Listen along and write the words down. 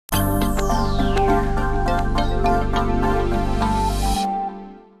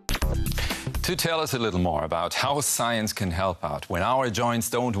To tell us a little more about how science can help out when our joints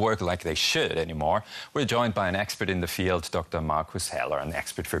don't work like they should anymore, we're joined by an expert in the field, Dr. Markus Heller, an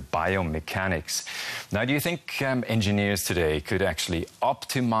expert for biomechanics. Now, do you think engineers today could actually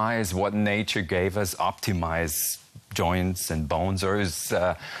optimize what nature gave us, optimize joints and bones, or is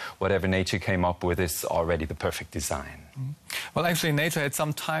whatever nature came up with is already the perfect design? Well, actually, nature had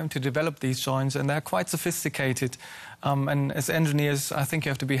some time to develop these joints, and they're quite sophisticated. And as engineers, I think you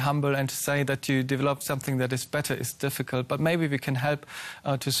have to be humble, and to say that you develop something that is better is difficult. But maybe we can help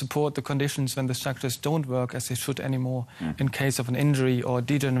to support the conditions when the structures don't work as they should anymore in case of an injury or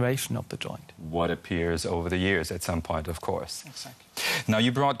degeneration of the joint. What appears over the years at some point, of course. Exactly. Now,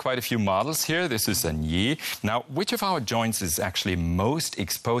 you brought quite a few models here. This is a knee. Now, which of our joints is actually most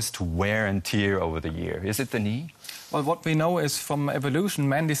exposed to wear and tear over the year? Is it the knee? Well, what we know is from evolution,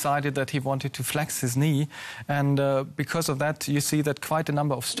 man decided that he wanted to flex his knee. And because of that, you see that quite a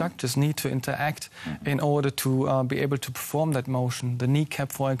number of structures need to interact in order to be able to perform that motion. The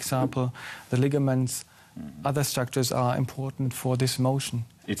kneecap, for example, the ligaments, other structures are important for this motion.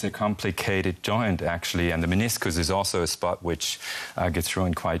 It's a complicated joint, actually, and the meniscus is also a spot which gets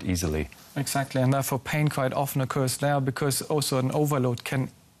ruined quite easily. Exactly, and therefore pain quite often occurs there because also an overload can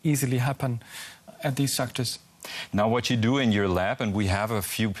easily happen at these structures. Now, what you do in your lab, and we have a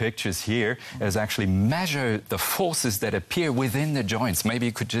few pictures here, is actually measure the forces that appear within the joints. Maybe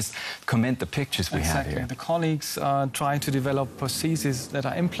you could just comment the pictures we have here. The colleagues are trying to develop prostheses that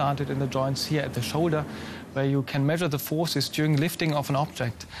are implanted in the joints here at the shoulder, where you can measure the forces during lifting of an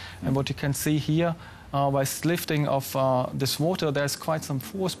object. And what you can see here, by lifting of this water, there's quite some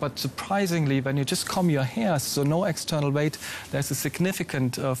force, but surprisingly, when you just comb your hair, so no external weight, there's a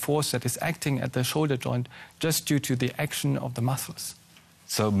significant force that is acting at the shoulder joint just due to the action of the muscles.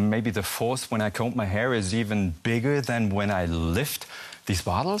 So maybe the force when I comb my hair is even bigger than when I lift these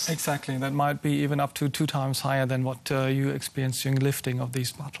bottles? Exactly. That might be even up to 2 times higher than what you experience during lifting of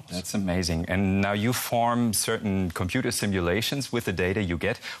these bottles. That's amazing. And now you form certain computer simulations with the data you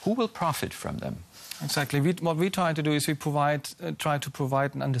get. Who will profit from them? Exactly. What we try to do is we try to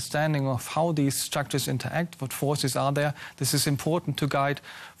provide an understanding of how these structures interact, what forces are there. This is important to guide,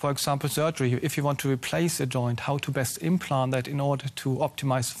 for example, surgery. If you want to replace a joint, how to best implant that in order to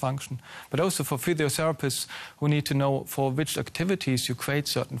optimize the function. But also for physiotherapists who need to know for which activities you create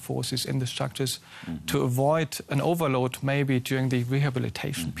certain forces in the structures to avoid an overload maybe during the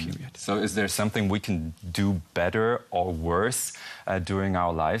rehabilitation period. So is there something we can do better or worse during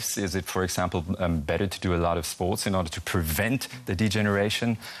our lives? Is it, for example, better to do a lot of sports in order to prevent the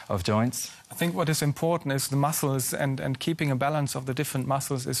degeneration of joints? I think what is important is the muscles, and keeping a balance of the different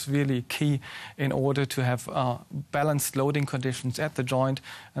muscles is really key in order to have balanced loading conditions at the joint,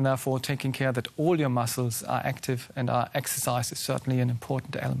 and therefore taking care that all your muscles are active, and exercise is certainly an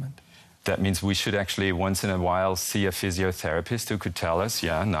important element. That means we should actually once in a while see a physiotherapist who could tell us,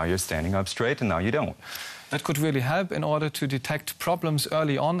 yeah, now you're standing up straight and now you don't. That could really help in order to detect problems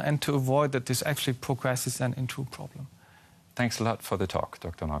early on and to avoid that this actually progresses then into a problem. Thanks a lot for the talk,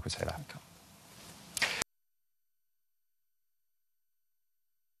 Dr. Markus Heller. Welcome.